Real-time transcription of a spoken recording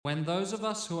When those of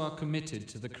us who are committed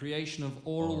to the creation of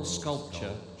oral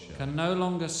sculpture can no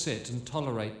longer sit and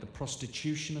tolerate the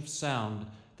prostitution of sound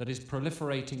that is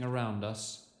proliferating around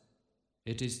us,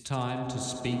 it is time to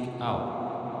speak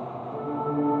out.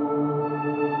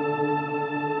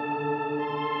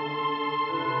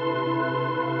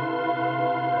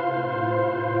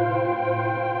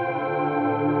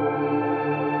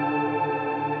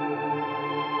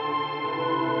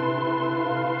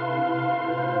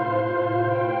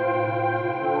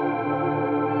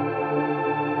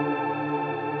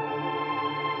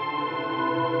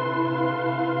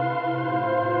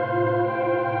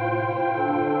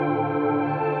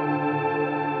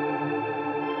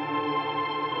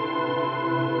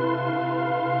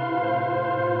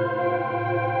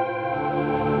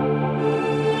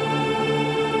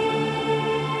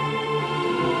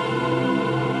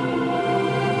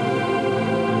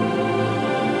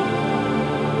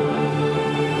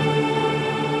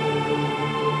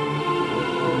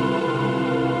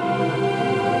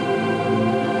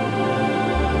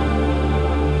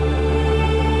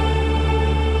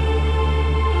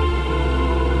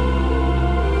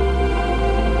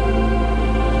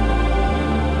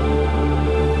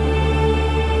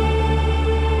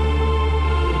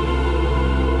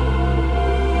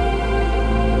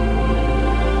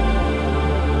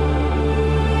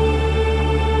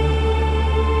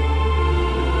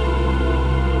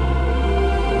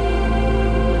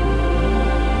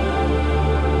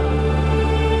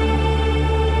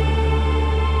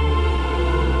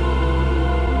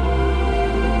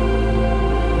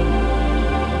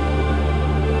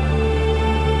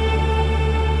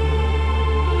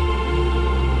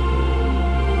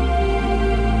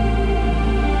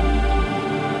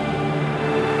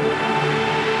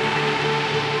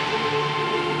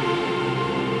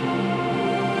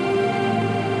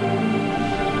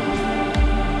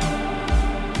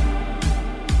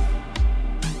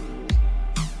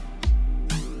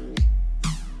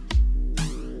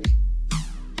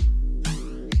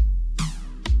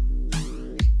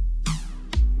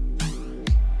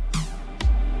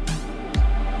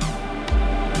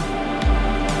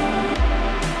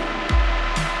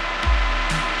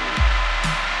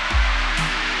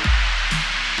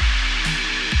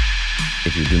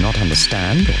 If you do not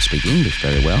understand or speak English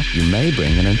very well, you may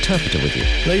bring an interpreter with you.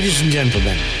 Ladies and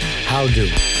gentlemen, how do?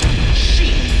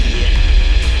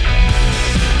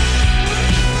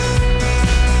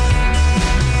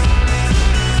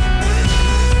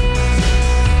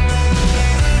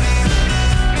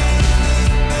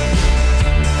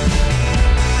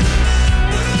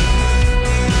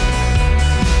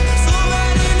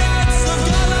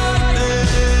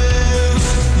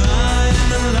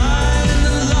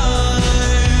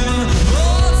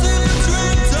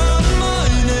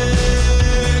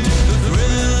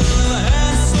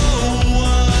 Hands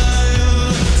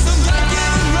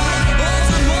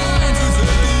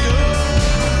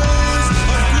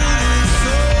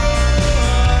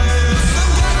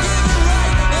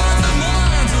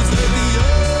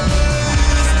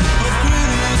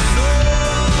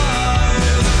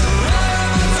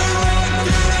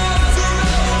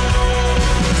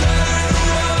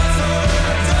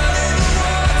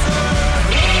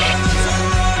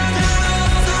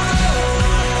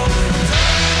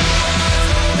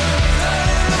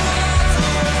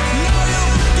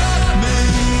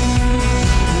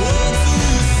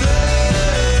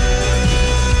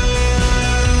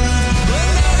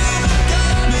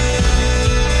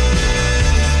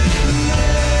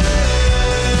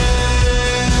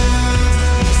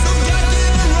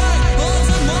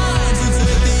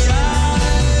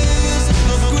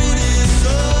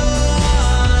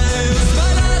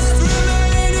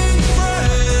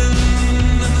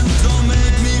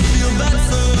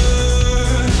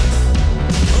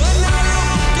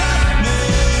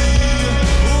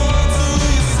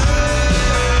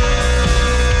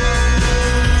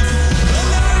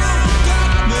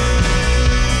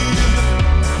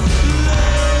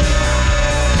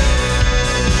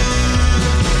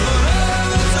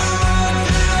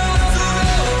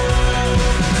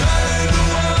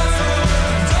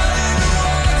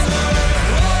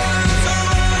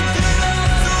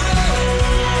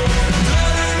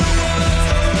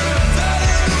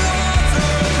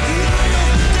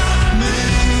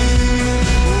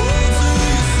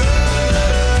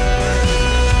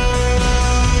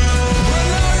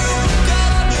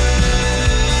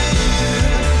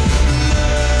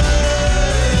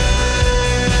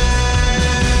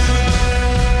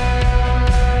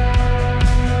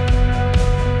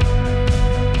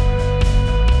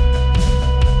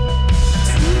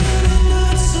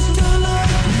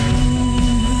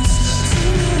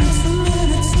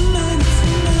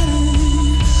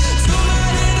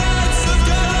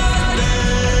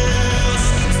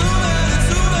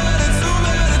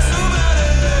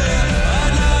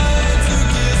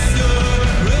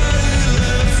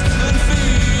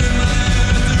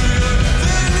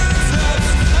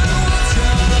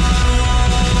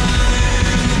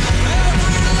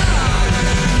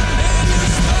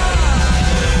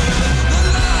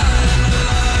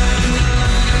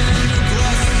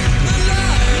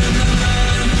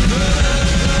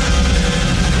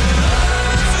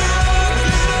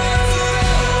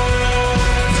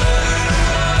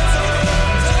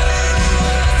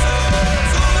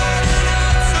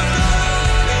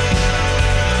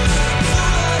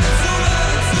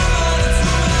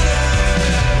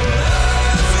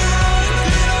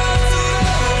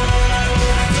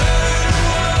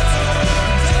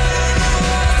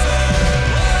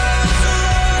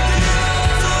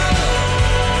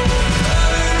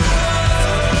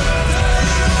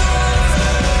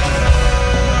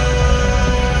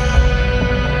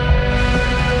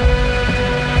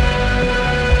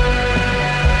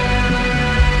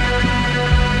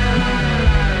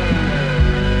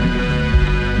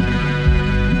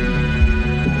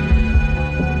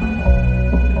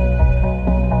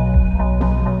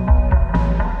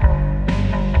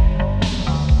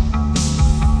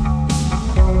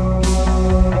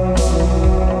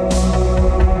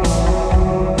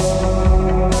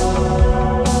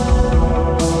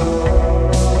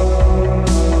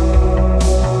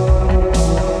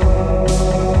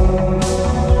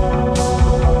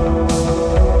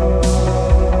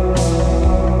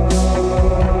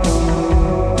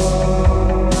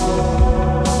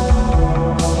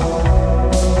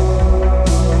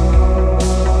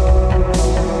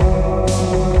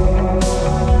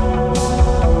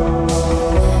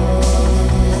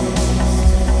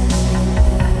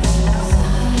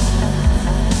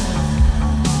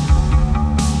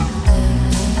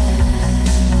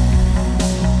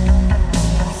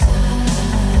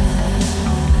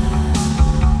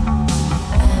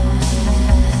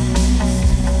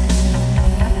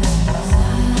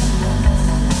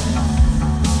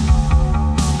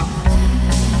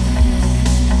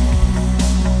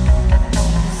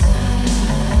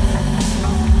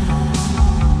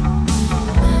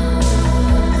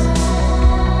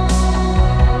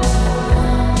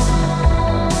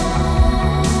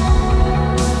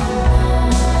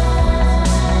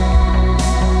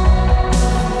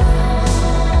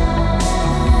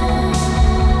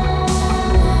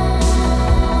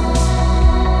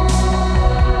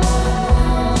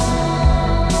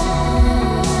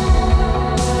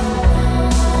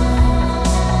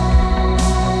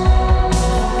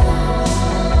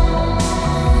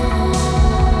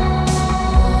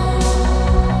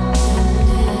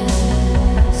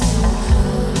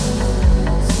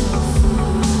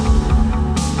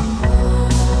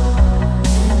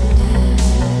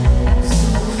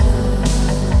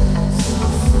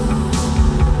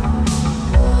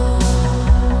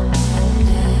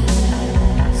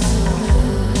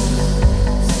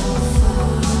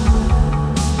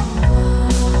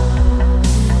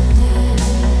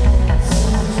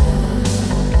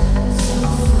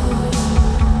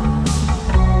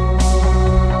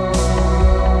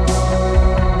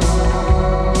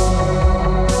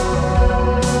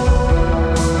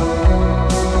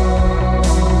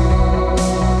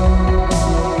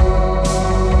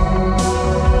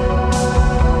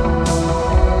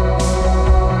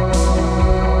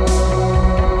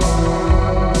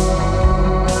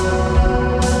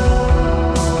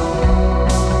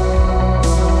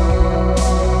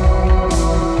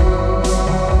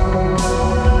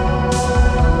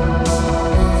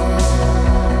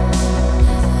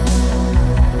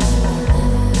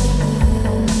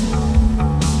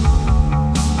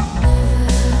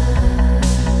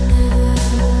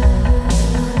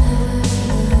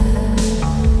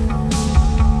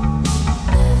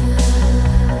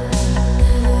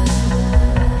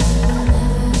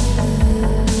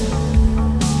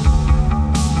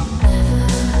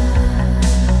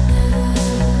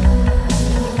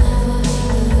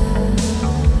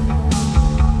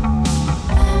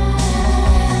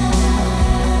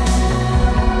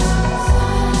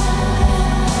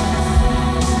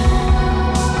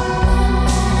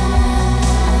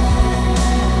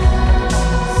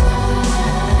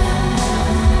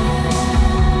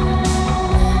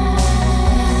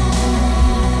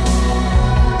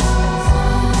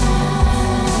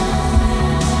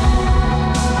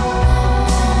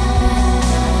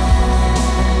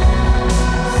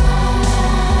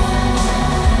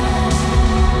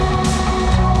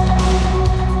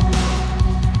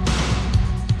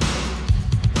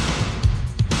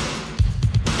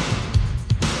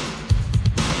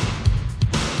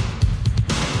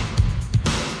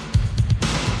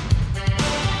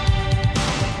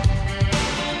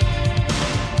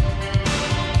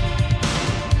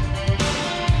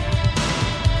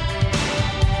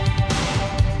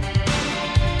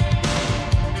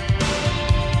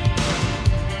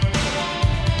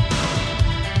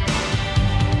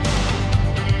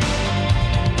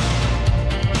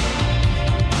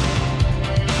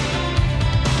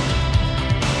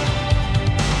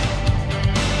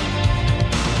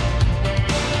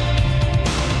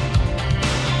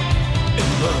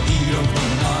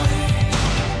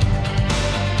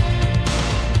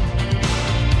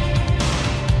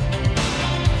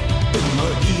in the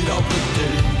heat of the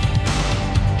day.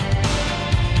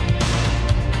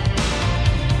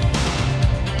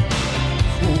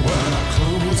 When I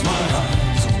close my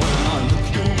eyes, when I look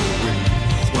your way,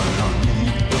 when I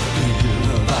meet the fear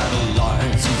that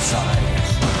lies inside,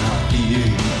 when I hear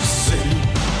you say,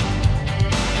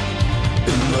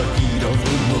 in the heat of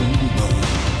the moment,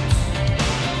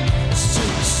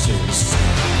 say,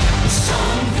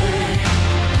 someday,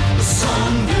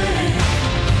 someday,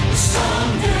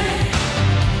 someday,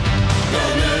 the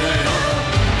minute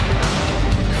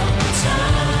come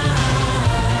time.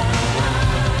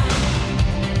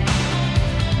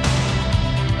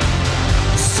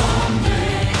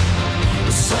 Someday,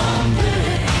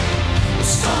 someday,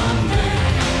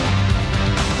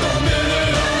 the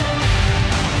minute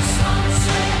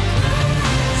sunset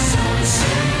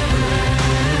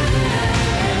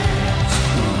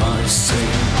I say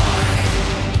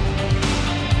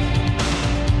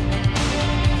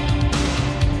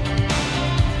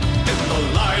in the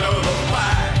light of the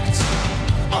facts,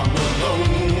 I'm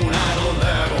alone at a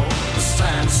level, the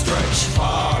sand stretched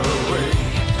far away.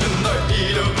 In the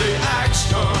heat of the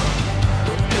action,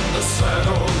 in the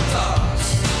settled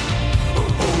dust,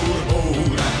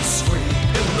 old and sweet.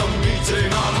 In the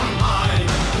meeting of mind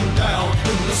and down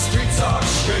in the streets of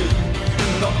shame,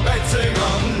 in the betting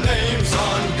of names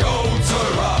on gold to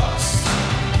rust,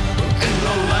 in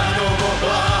the land of the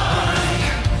blind,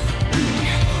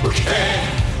 we can.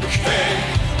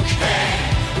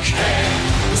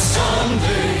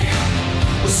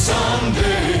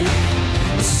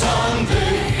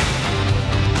 Someday,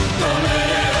 the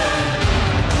minute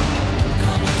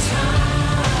come a time.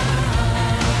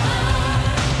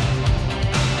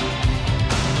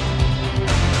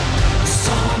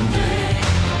 Someday,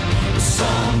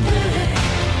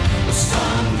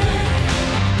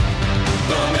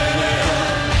 the minute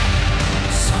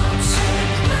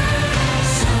sunset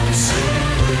I say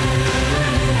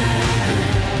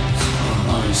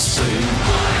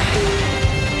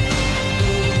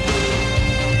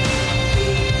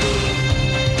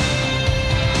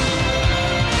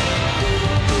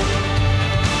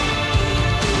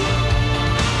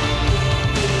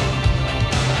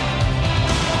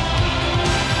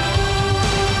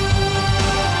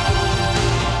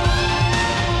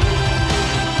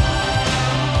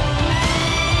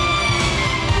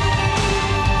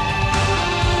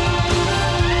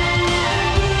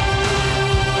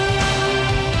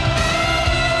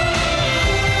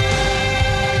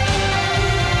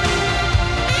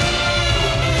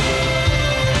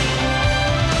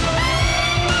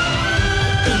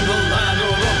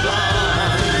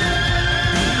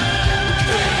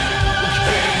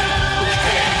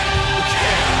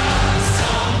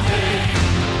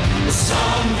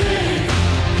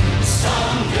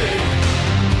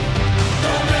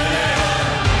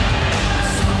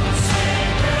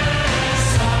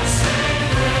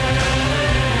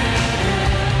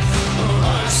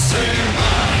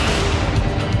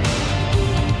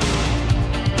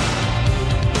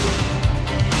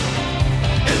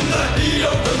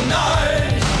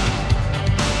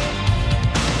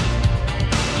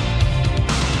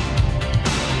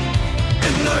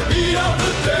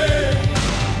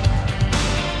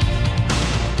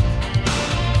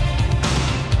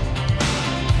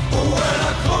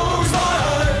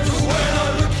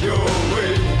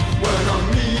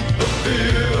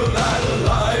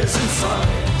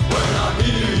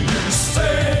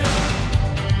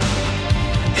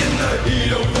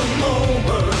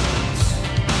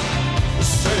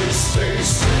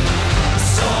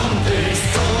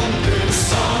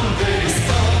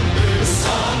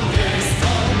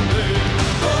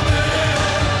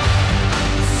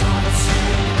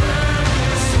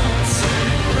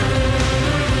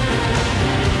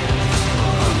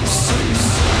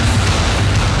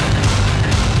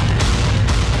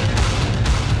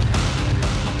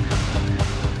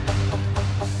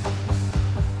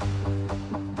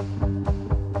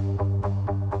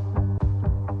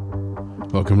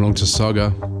Welcome along to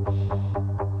Saga.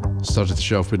 Started the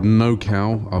show off with No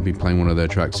Cow. I'll be playing one of their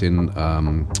tracks in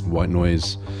White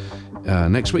Noise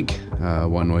next week.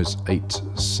 White Noise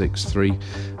 863.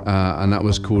 And that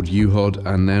was called Uhod.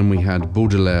 And then we had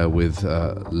Baudelaire with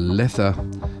Letha.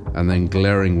 And then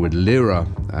Glaring with Lyra.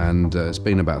 And it's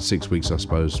been about 6 weeks, I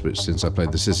suppose, since I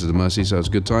played the Sisters of Mercy, so it was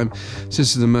a good time.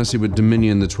 Sisters of Mercy with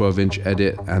Dominion, the 12-inch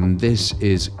edit. And this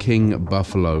is King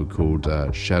Buffalo called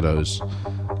Shadows.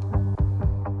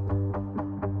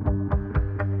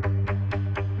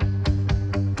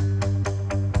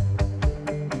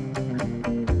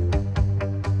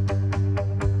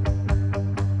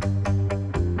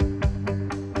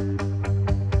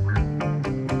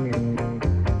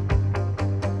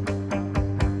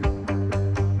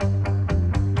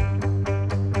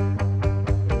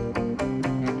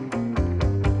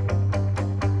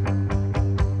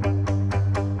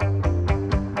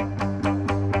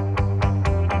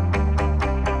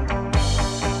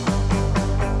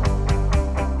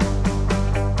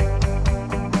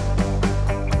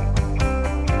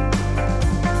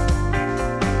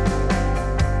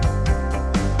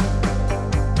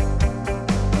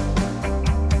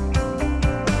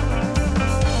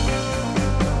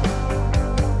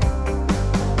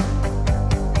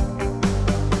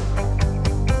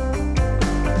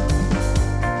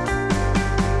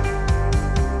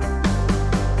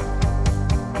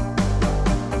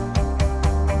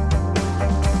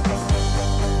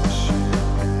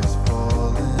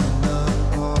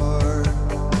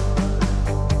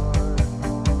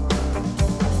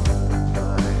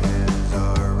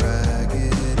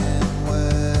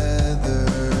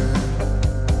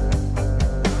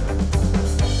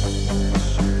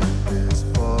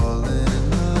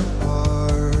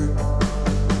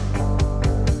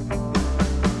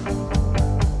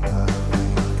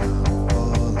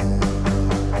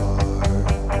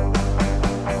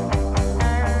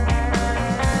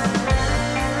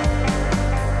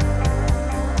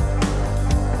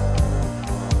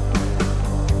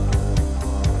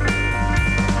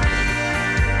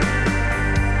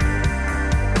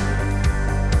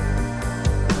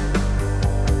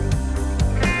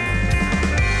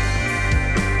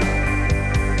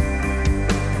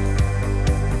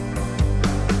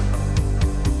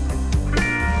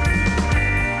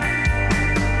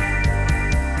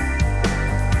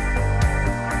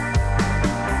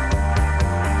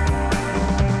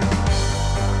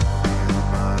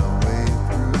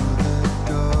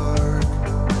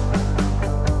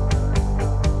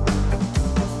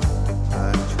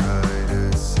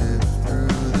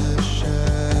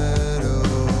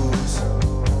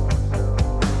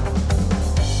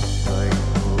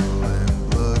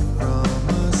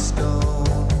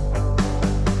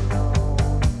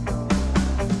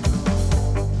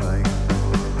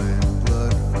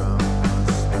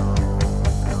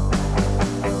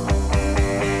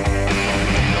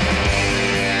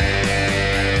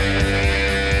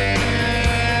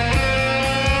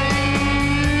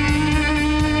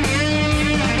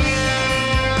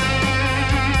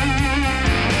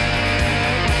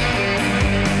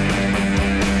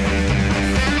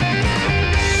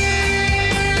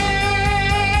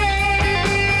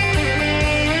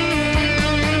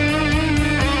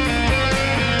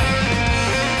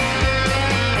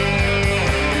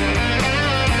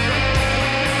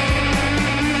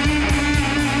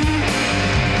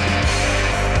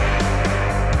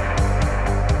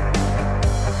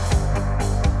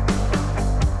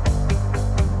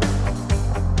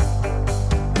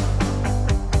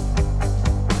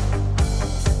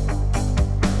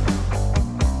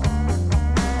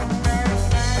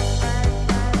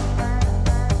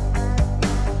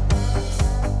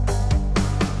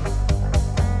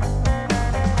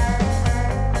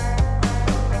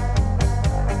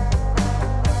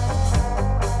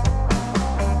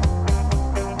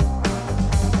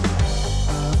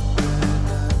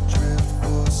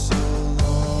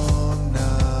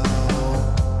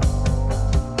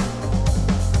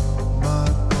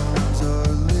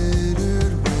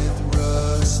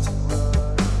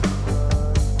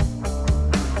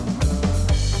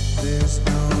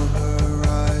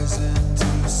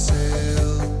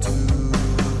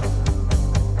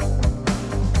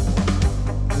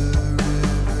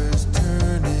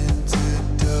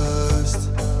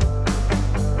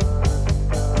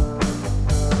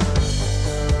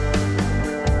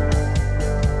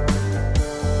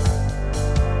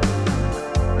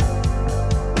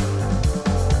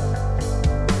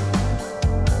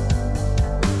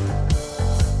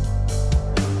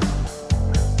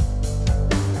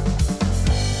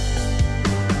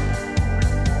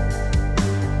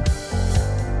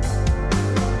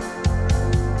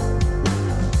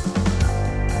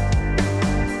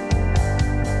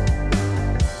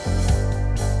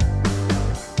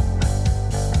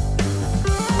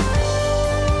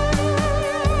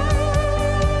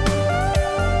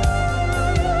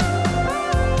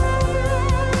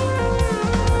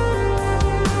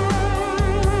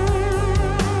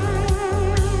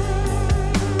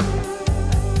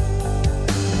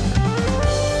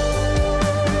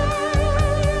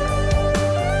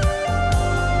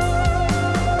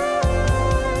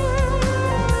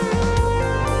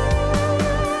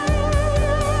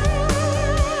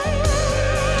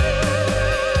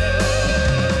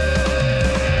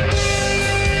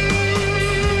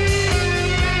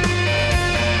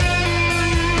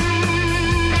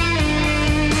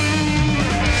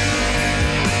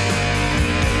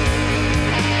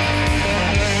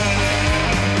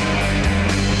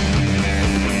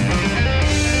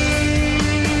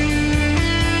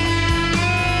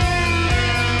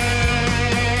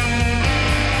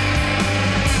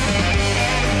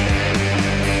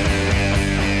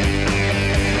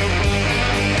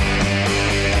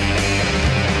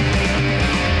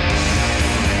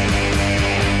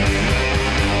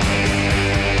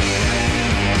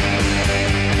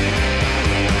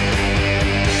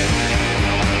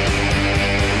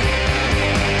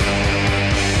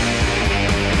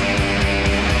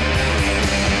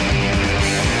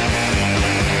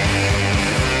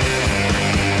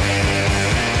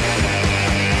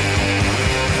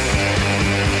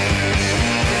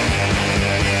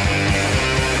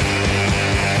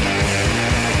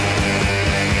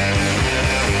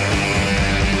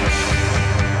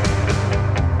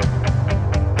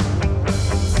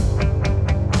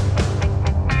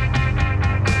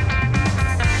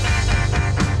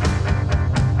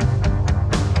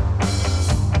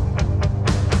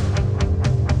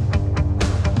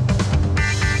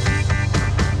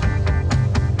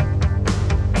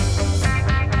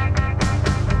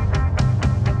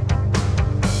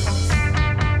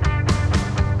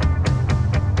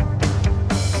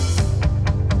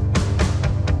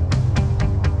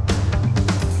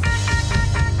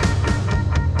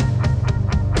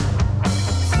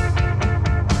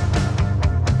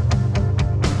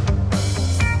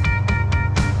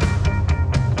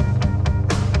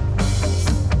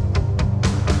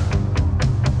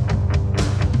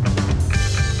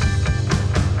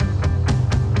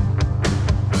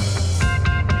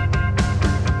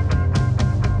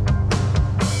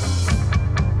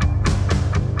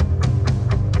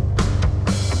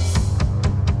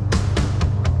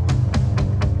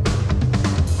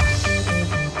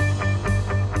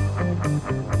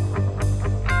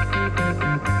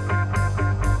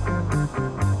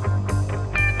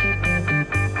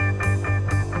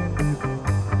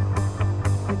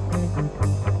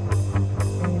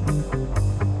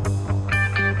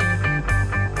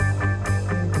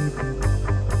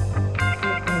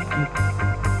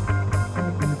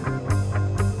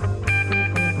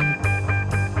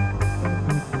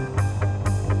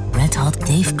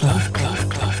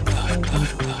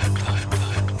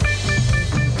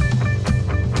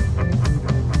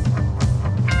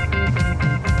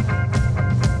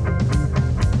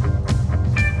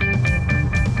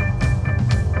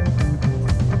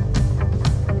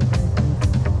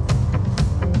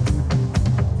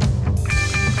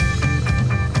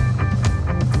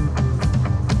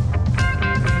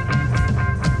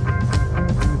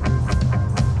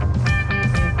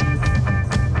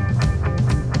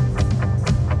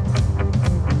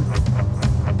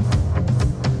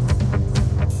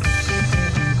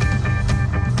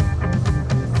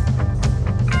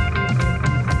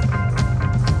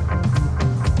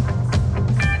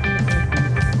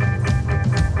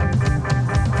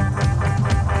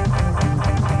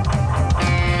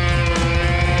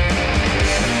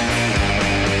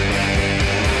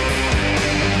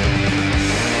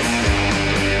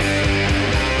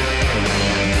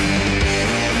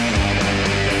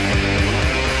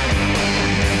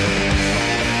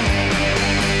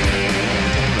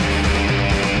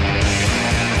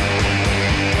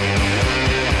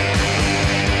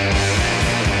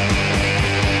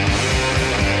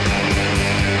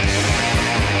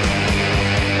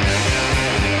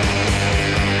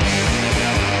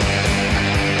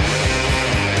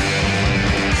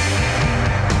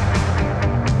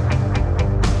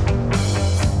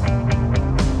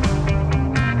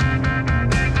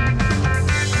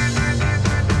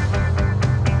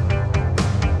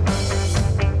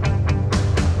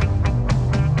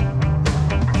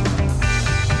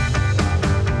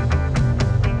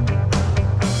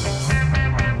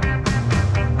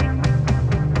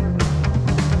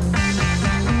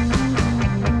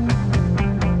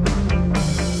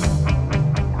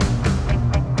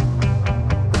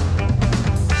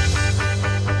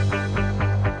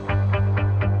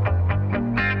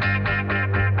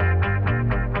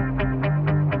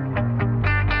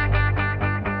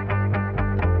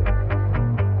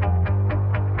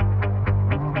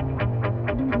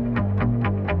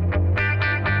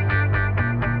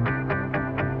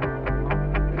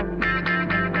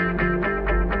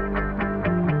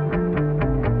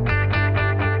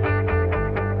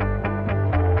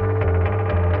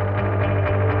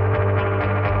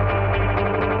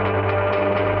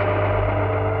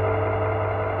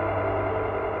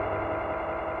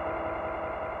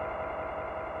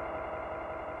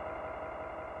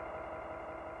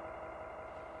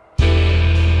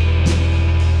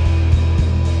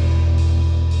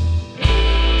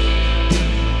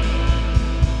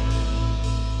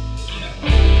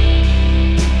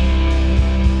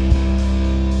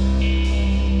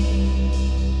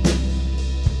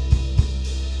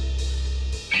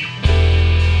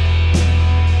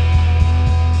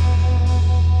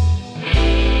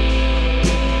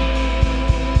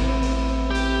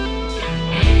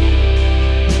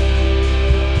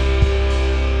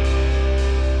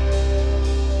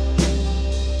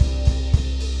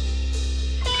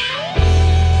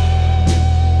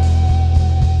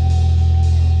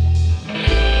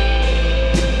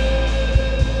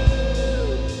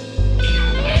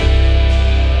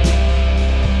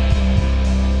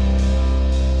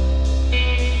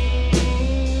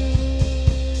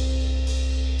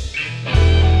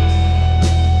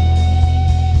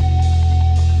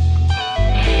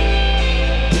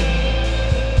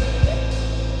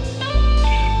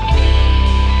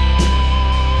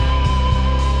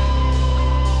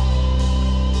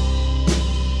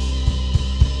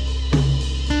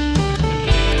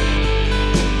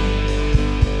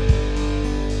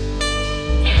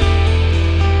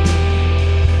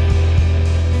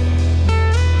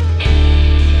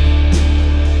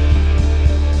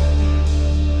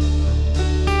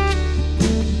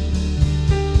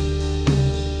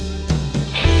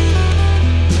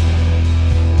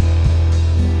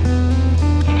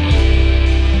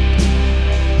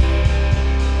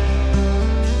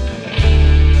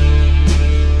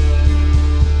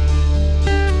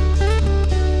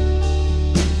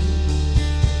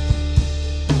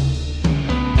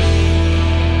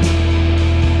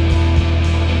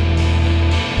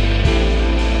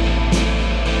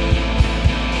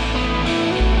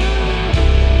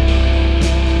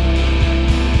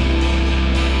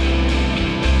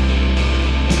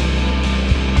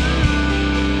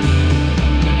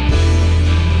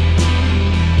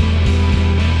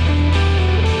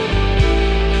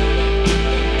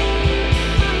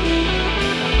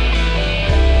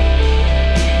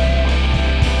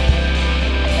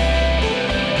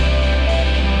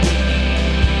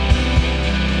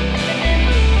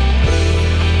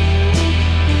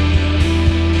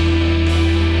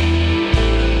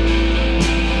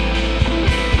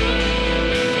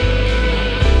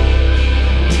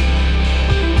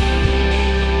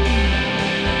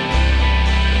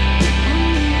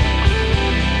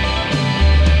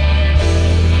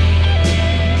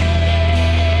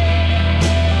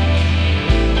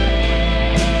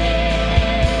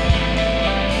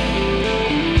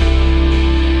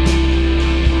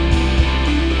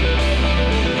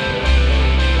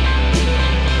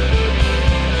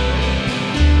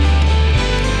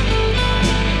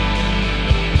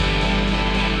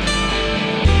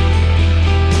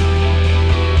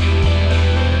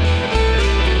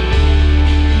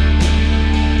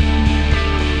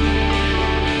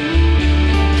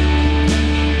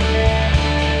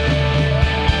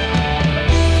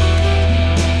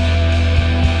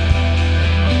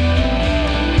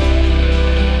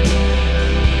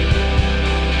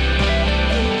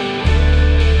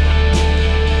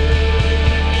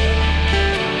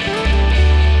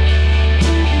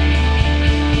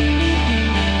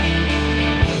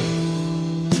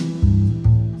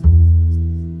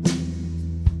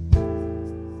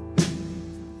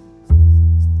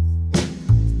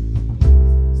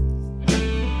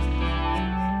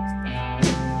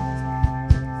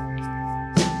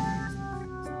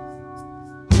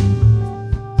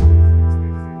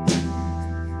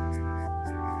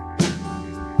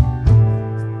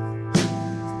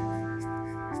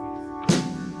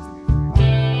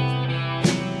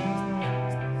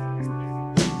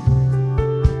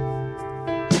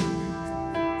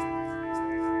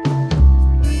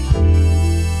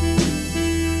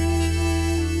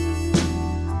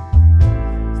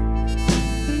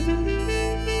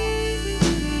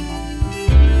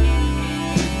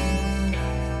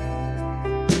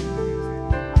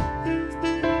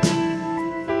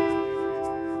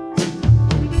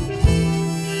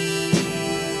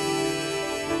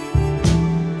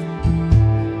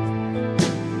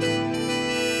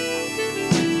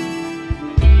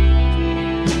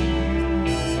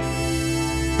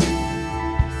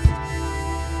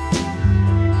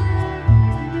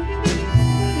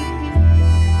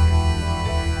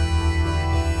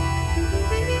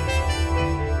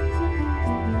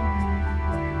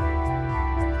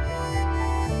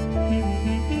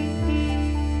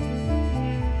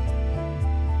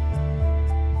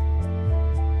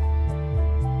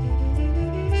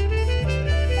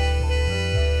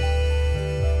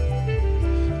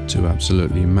 Two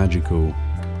absolutely magical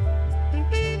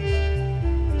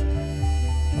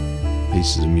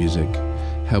pieces of music.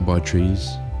 Held by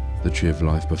Trees, The Tree of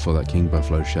Life, before that King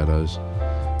Buffalo Shadows.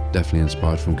 Definitely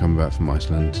inspired from coming back from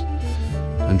Iceland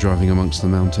and driving amongst the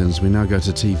mountains. We now go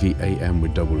to TV AM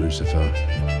with Double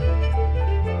Lucifer.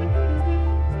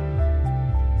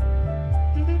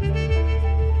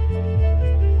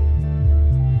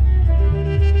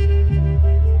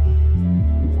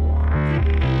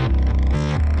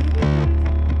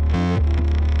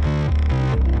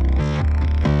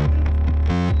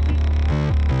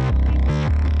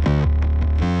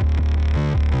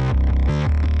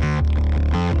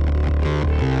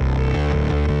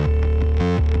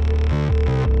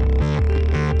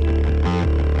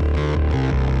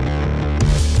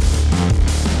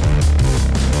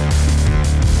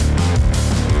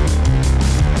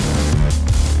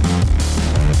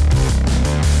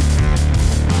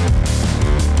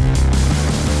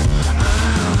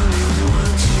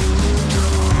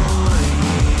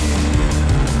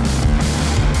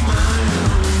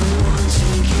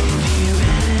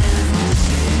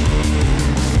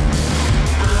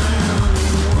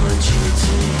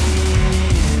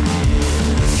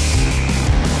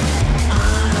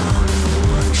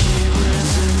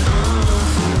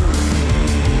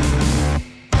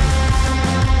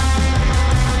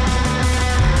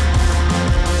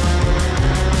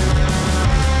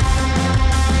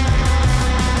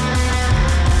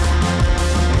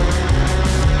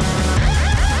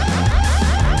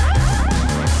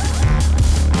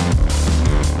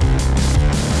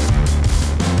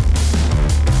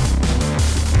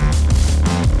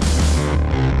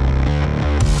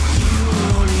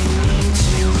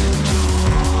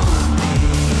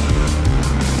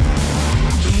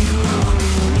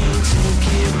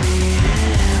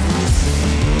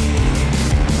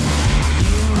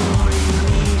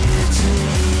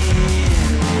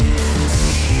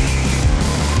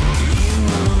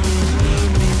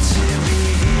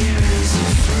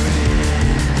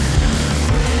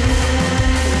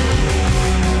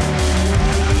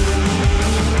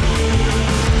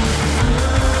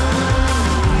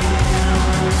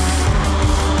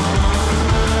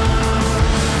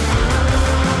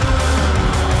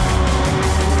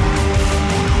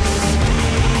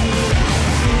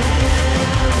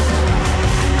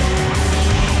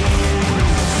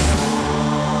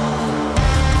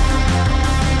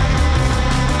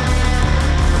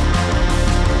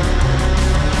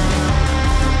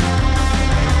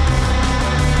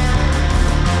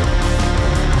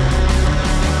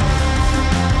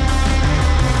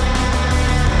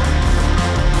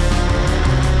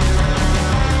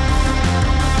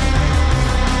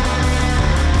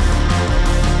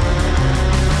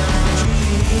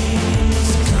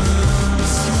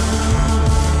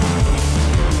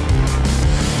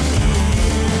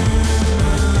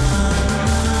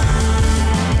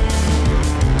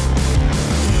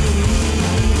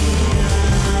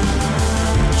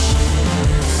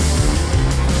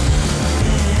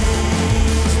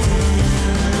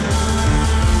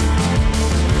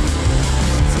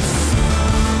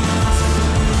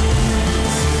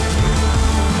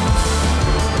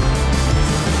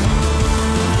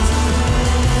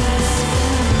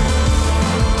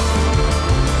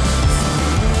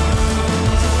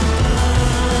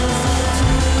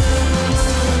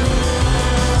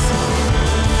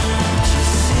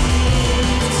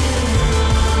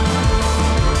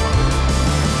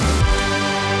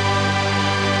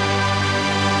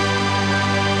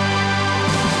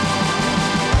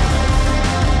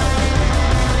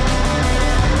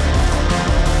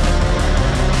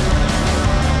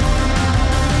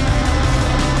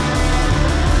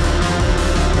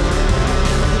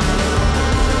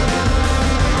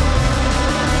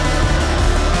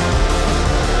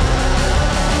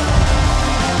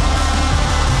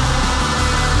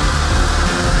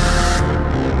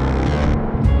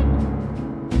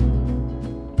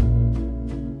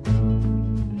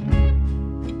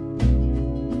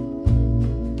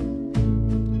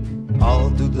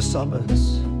 the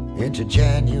summers into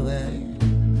January.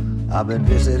 I've been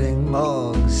visiting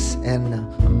morgues and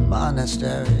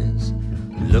monasteries,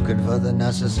 looking for the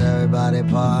necessary body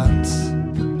parts,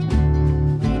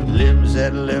 limbs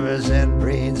and livers and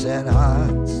brains and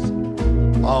hearts.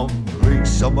 Bring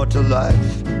someone to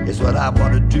life is what I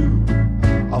want to do.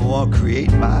 I want to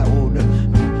create my own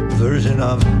version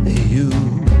of you.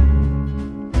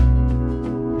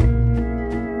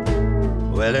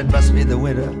 Well, it must be the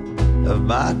winter of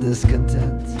my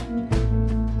discontent.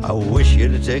 I wish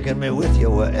you'd have taken me with you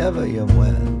wherever you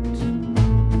went.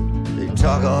 They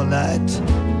talk all night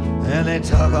and they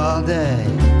talk all day.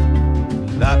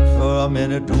 Not for a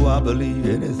minute do I believe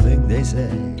anything they say.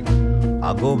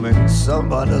 I'm gonna bring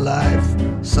someone to life,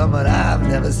 someone I've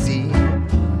never seen.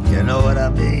 You know what I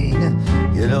mean?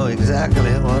 You know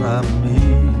exactly what I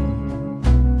mean.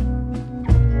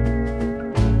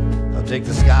 I'll take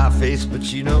the Scarface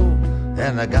Pacino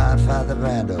and the Godfather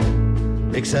Brando,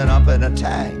 mix it up in a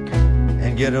tank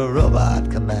and get a robot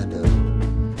commando.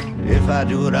 If I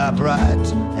do it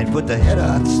upright and put the head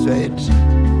on straight,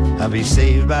 I'll be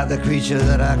saved by the creature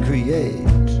that I create.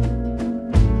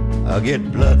 I'll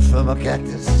get blood from a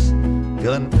cactus,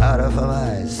 gunpowder from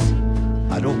ice.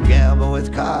 I don't gamble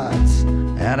with cards,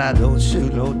 and I don't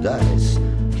shoot no dice.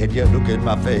 Can you look in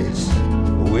my face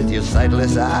with your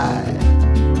sightless eye?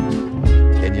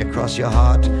 Can you cross your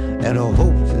heart and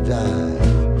hope to die?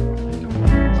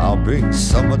 I'll bring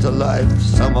someone to life,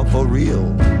 someone for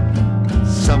real,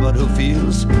 someone who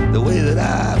feels the way that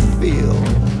I feel.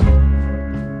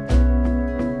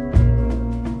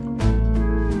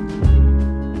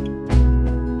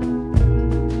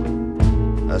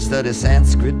 I study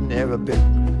Sanskrit and Arabic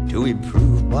to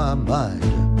improve my mind.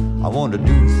 I want to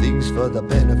do things for the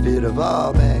benefit of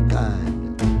all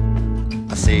mankind.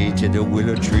 I say to the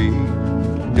willow tree,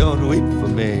 don't weep for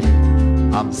me.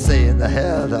 I'm saying the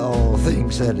hell to all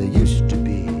things that it used to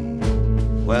be.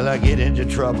 Well, I get into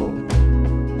trouble,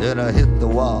 then I hit the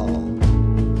wall.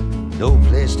 No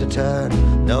place to turn,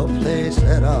 no place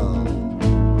at all.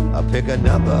 I pick a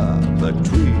number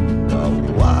between a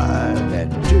 1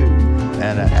 and 2,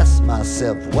 and I ask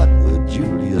myself, what would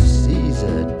Julius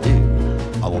Caesar do?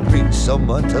 I will bring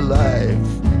someone to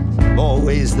life, more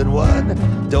ways than one.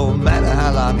 Don't matter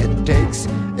how long it takes,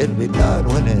 it'll be done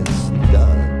when it's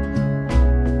done.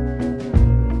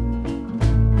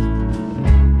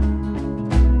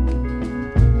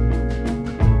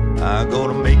 I'm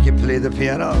gonna make you play the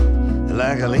piano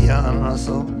like a Leon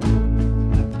Russell,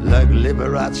 like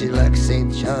Liberace, like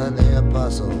St. John the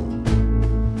Apostle.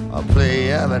 I'll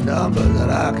play every number that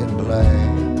I can play.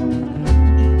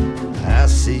 I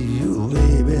see you,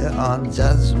 baby, on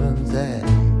Judgment Day.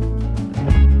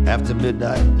 After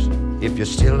midnight, if you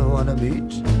still wanna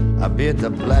meet, I'll be at the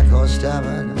Black Horse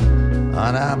Tavern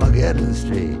on Armageddon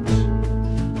Street.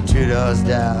 2 doors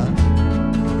down,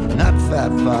 not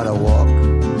fat far to walk.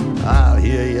 I'll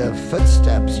hear your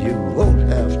footsteps, you won't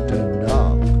have to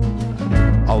knock.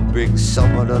 I'll bring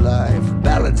someone to life,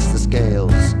 balance the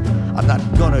scales. I'm not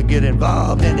gonna get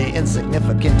involved in the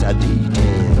insignificant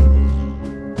details.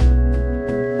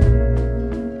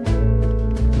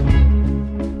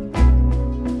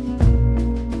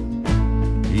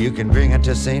 You can bring it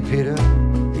to St. Peter,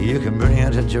 you can bring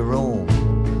it to Jerome,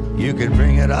 you can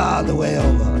bring it all the way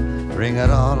over, bring it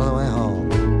all the way home.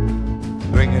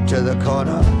 Bring it to the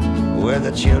corner where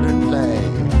the children play.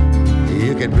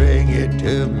 You can bring it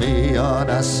to me on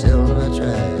a silver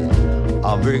tray.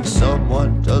 I'll bring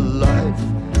someone to life,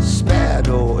 spare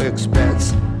no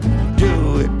expense.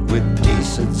 Do it with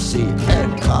decency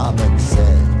and common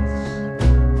sense.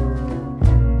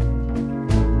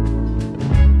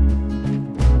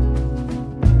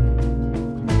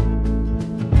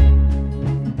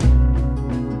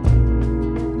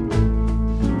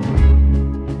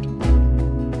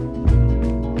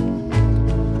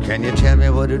 Can you tell me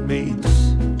what it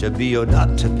means to be or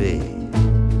not to be?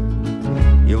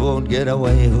 You won't get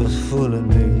away with fooling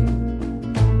me.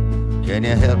 Can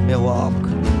you help me walk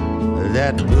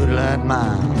that moonlight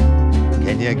mile?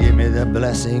 Can you give me the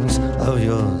blessings of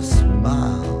your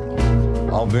smile?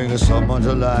 I'll bring someone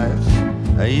to life,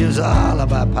 use all of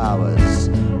my powers.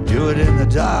 Do it in the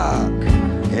dark,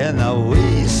 in the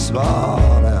wee small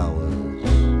hours.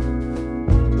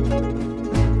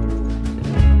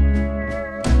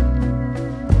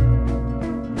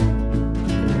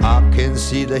 I can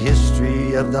see the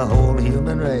history of the whole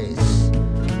human race.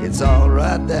 It's all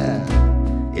right there,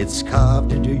 it's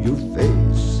carved into your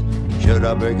face. Should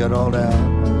I break it all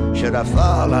down? Should I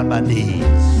fall on my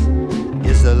knees?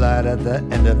 Is the light at the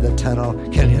end of the tunnel?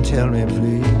 Can you tell me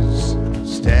please?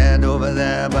 Stand over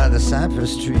there by the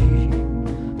cypress tree,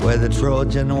 where the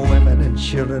Trojan women and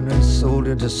children are sold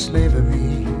into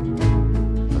slavery,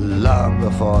 long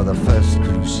before the first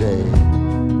crusade.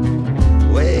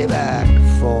 Way back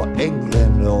for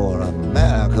England or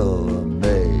America were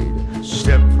made.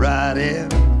 Step right in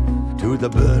to the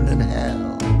burning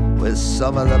hell, where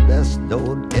some of the best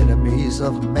known enemies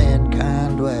of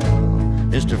mankind dwell.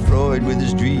 Mr. Freud with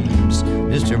his dreams,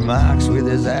 Mr. Marx with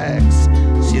his axe.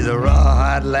 See the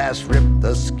rawhide lass rip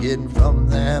the skin from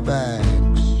their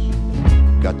backs.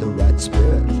 Got the right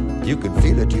spirit, you can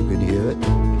feel it, you can hear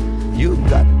it. You've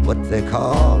got what they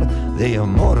call the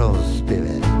immortal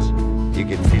spirit. You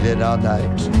can feel it all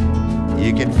night,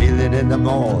 You can feel it in the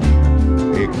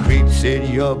morning. It creeps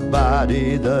in your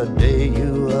body the day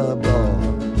you are born.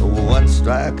 One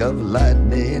strike of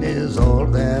lightning is all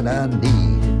that I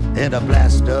need, and a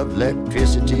blast of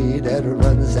electricity that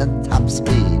runs at top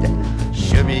speed.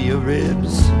 Show me your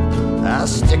ribs, I'll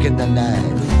stick in the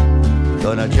knife.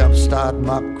 Gonna jumpstart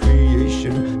my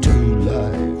creation to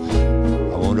life.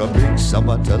 I wanna bring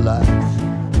someone to life.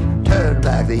 Turn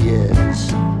back the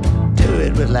years. Do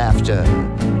it with laughter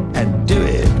and do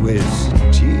it with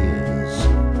tears.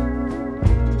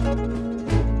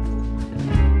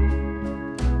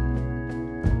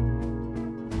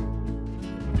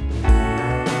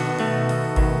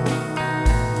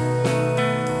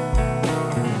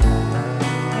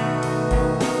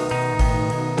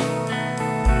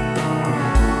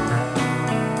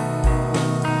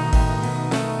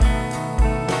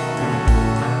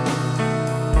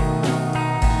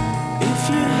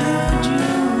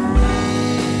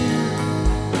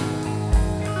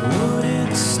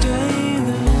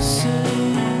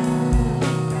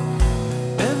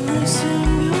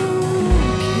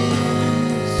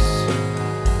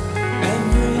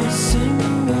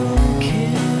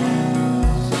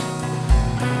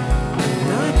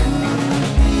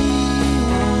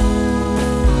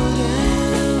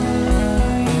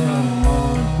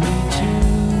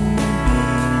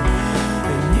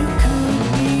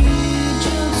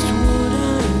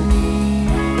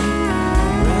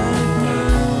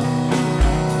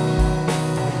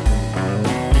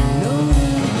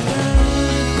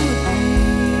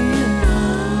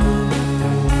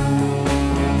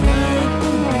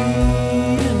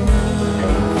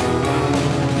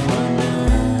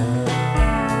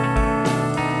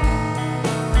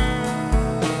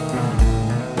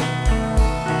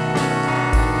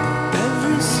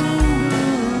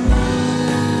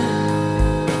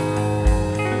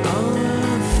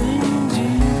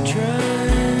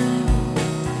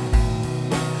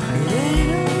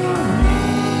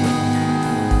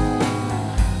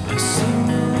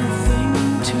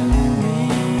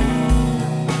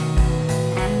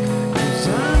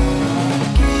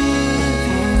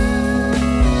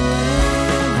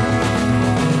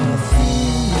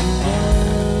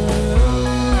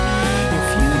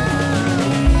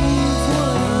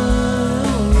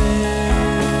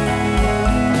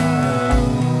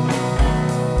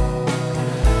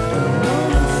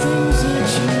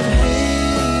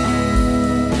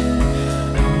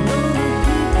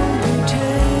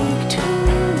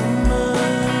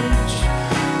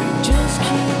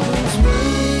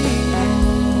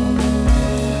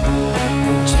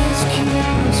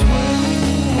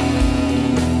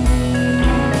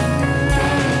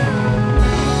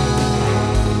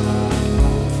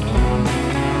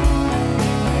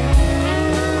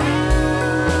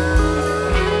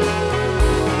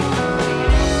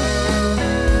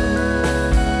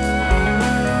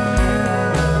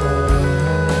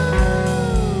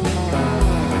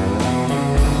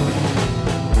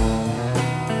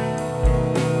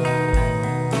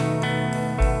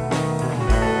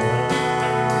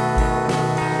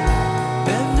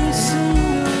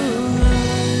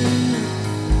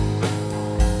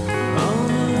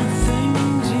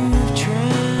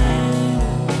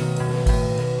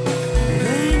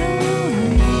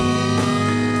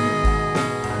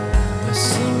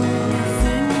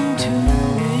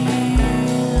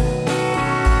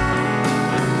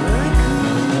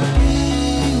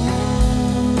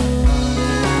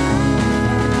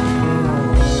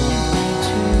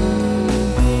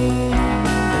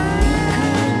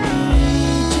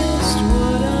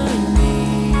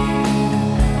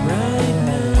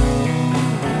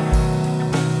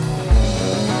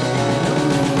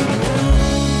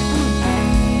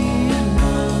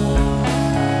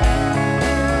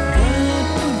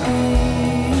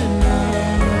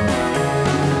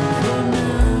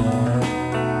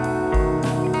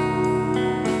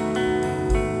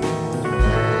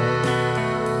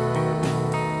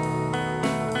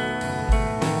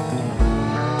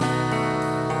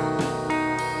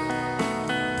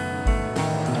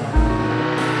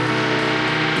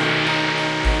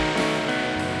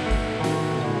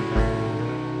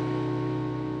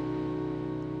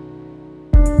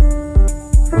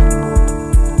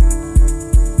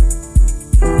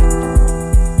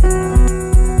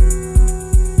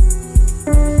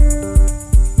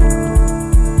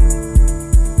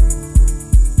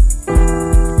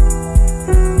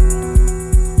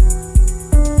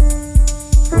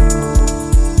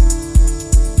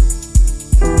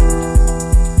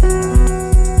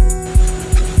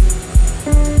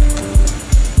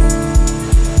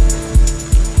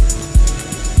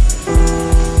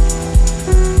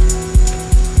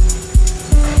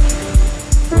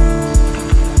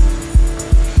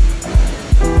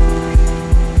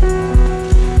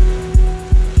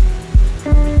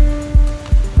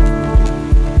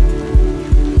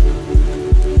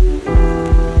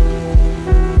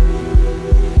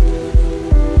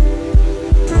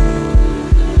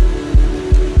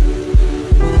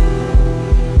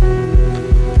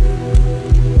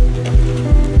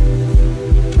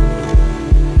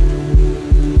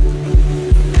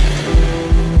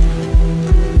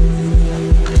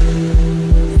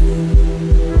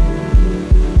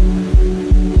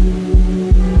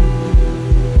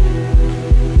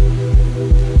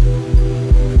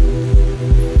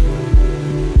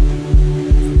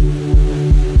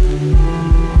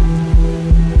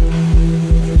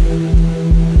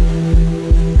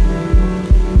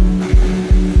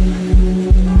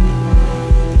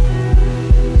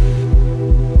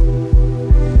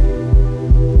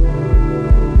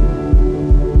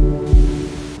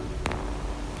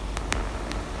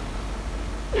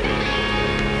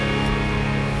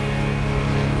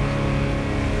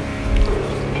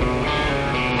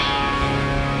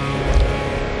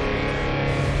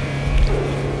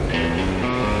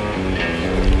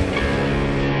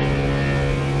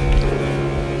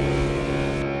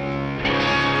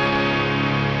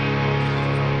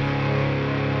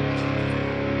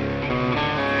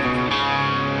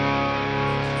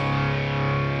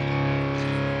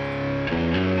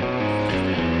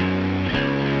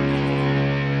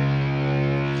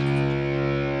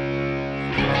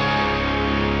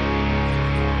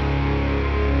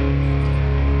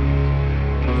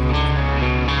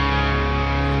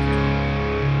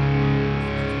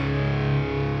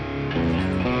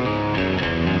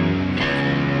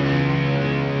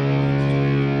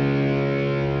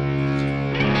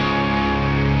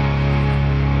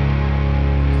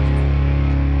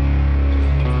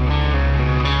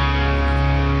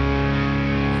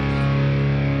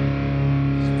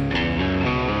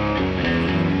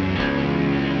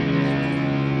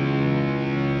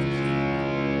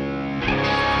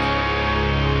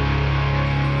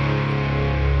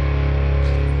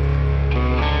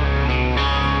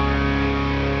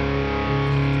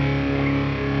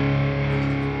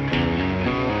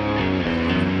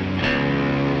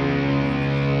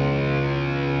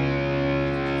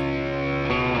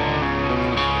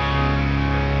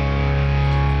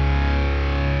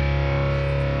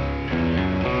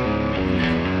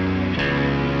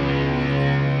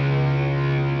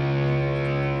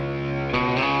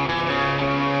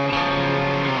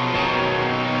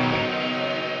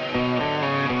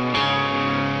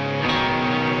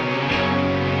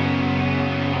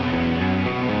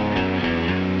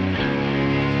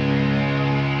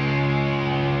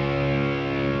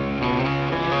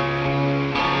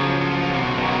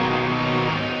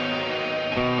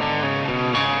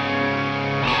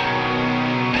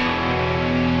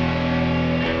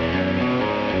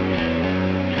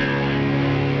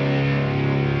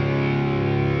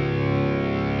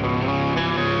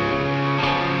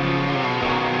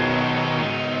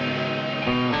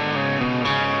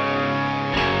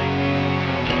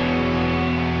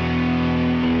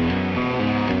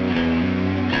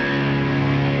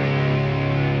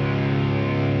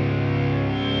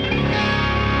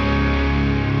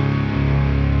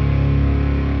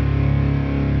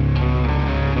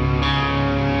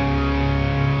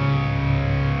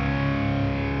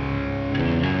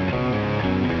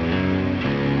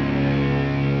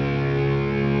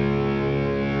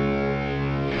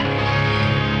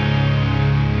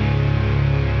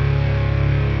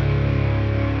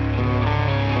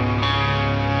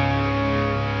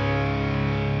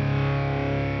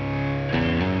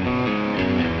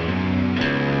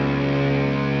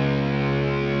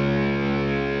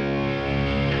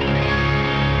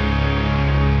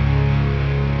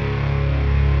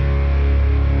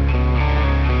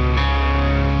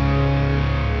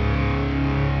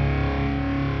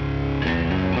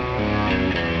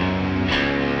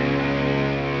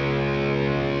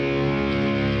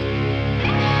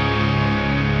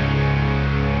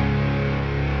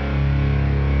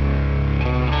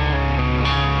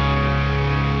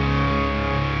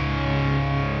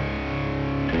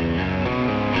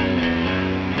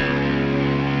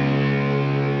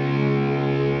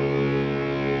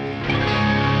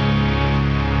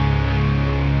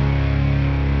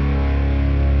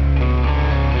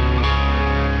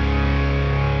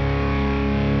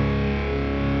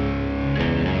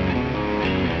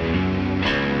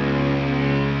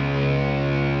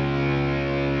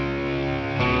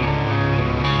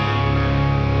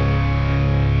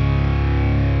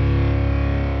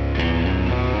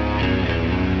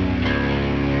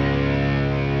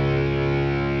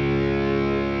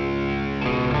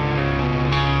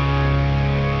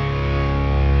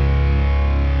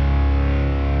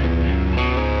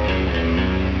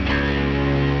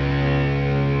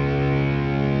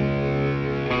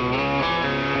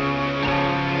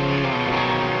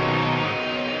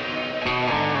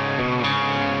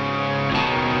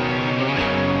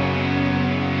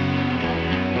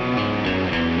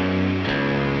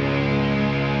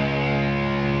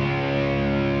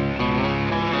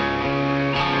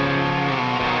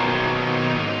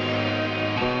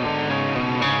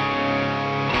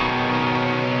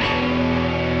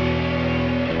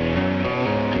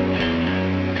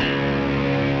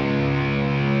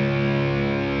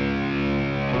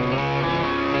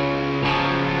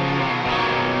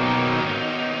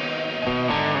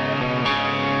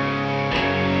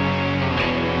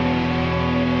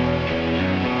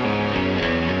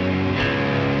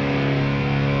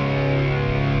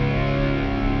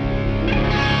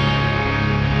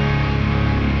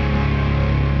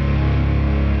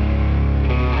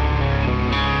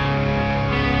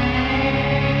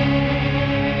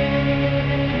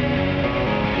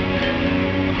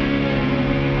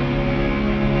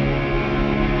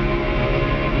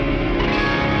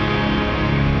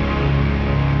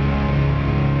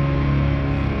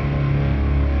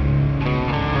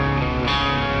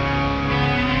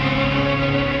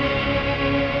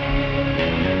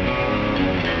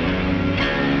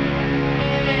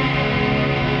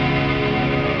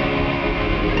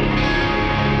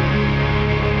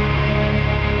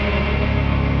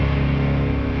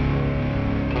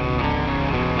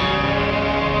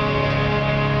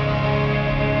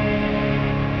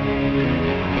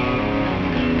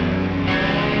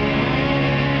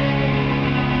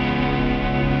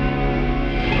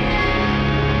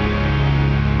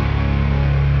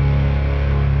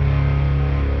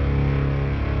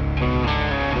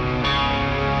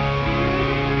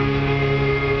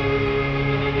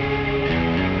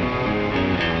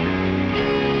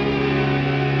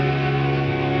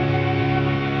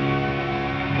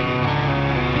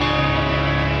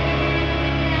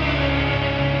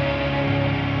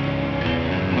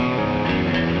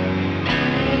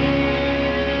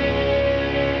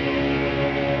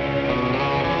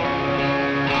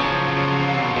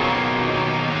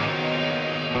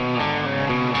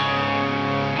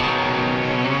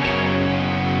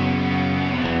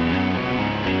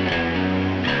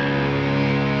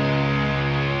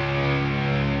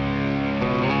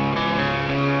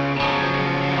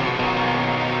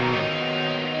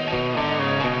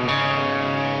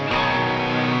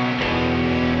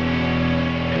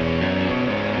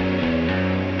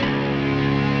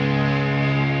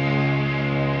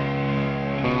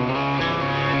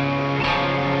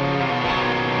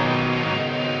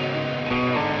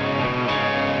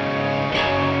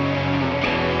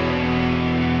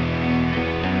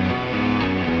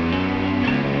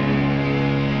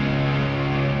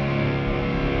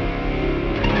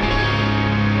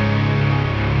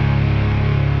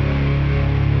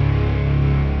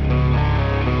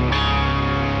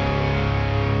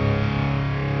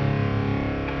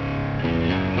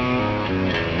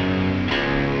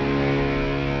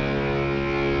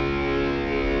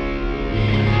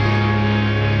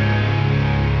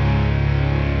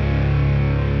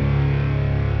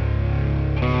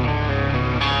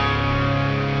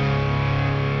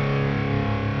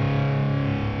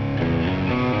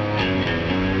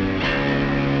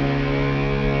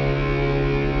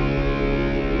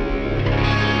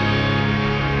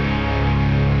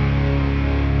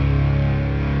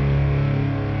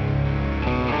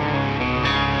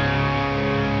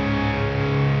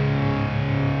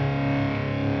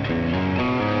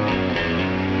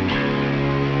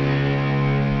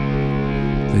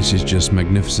 this is just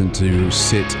magnificent to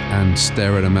sit and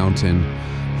stare at a mountain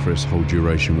for its whole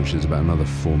duration, which is about another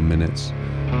 4 minutes.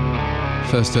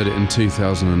 First heard it in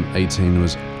 2018,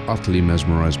 was utterly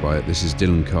mesmerised by it. This is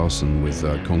Dylan Carlson with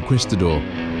Conquistador.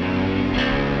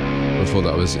 Before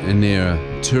that was Enira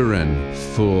Turen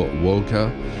for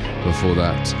Wolka. Before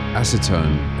that,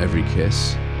 Acetone, Every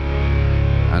Kiss.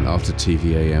 And after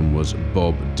TVAM was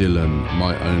Bob Dylan,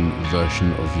 My Own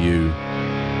Version of You.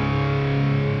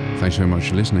 Thanks very much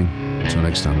for listening. Until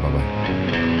next time,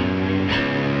 bye-bye.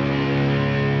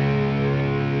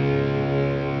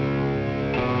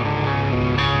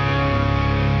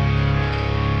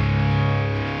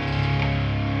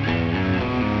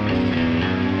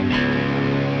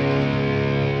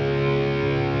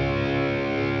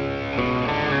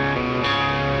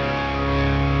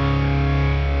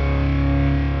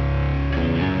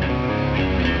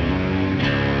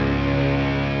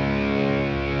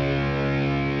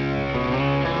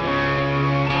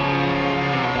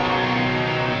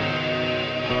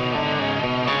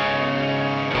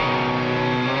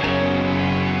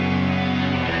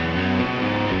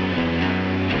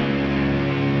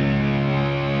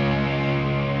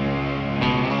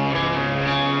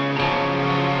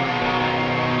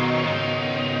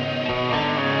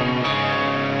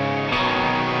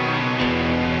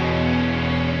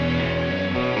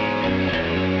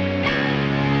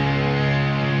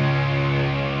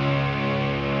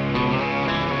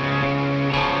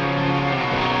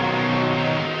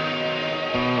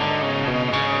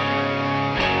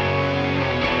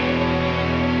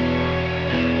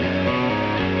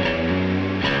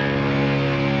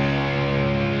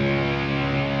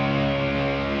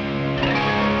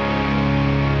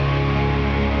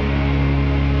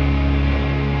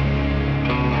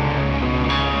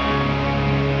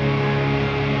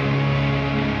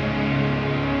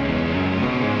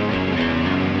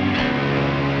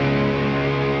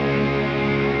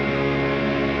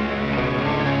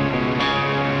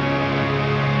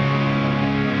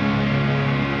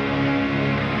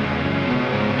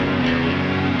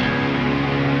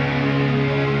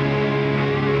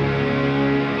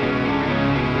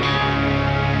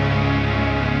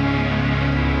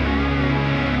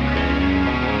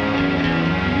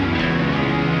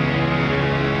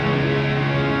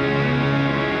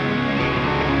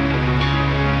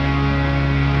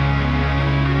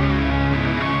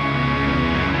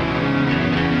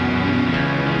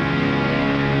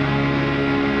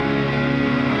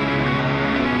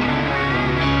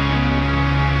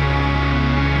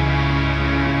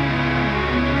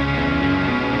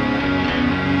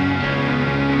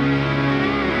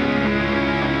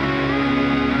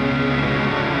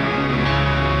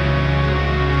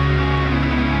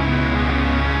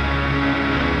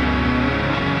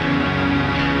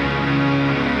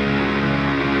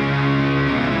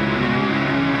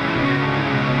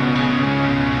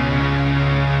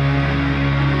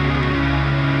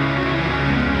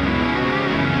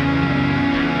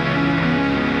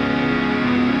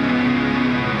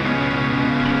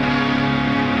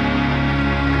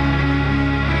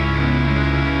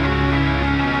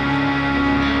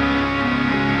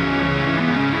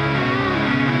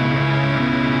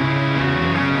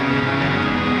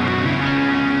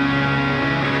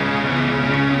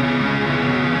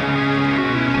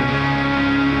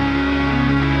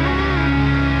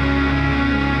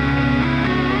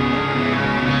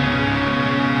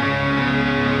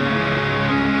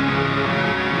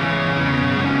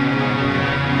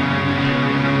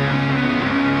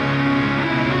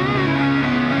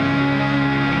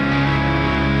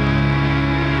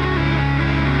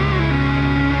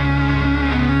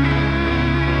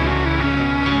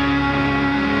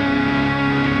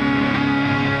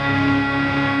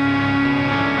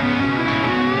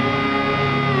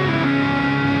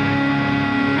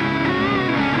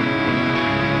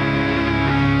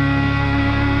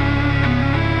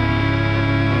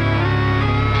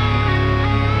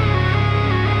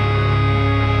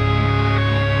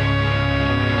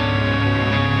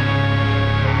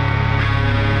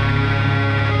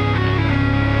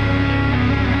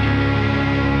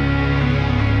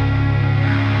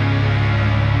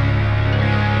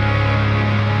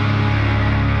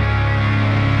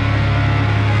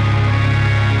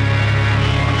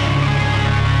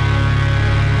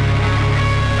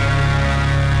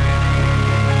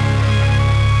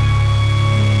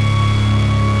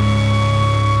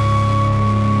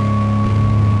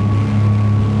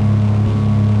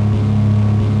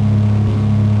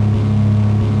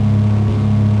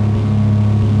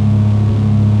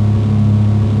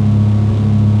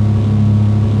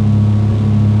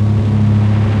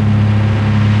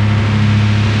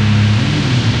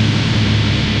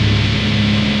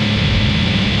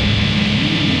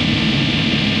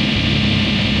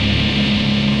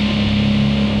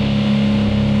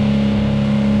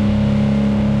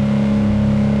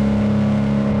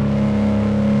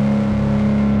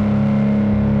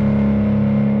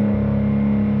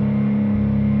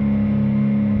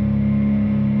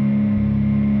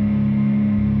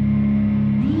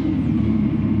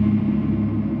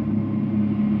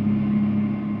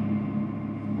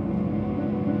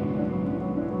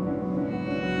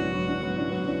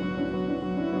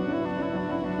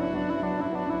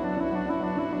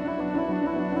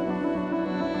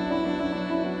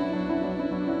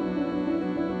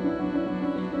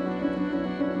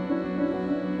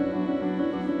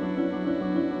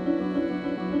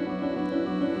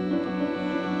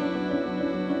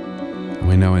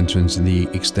 now enter into the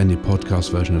extended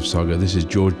podcast version of Saga. This is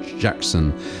George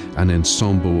Jackson and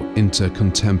Ensemble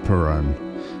Intercontemporain,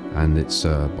 and it's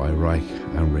by Reich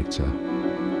and Richter.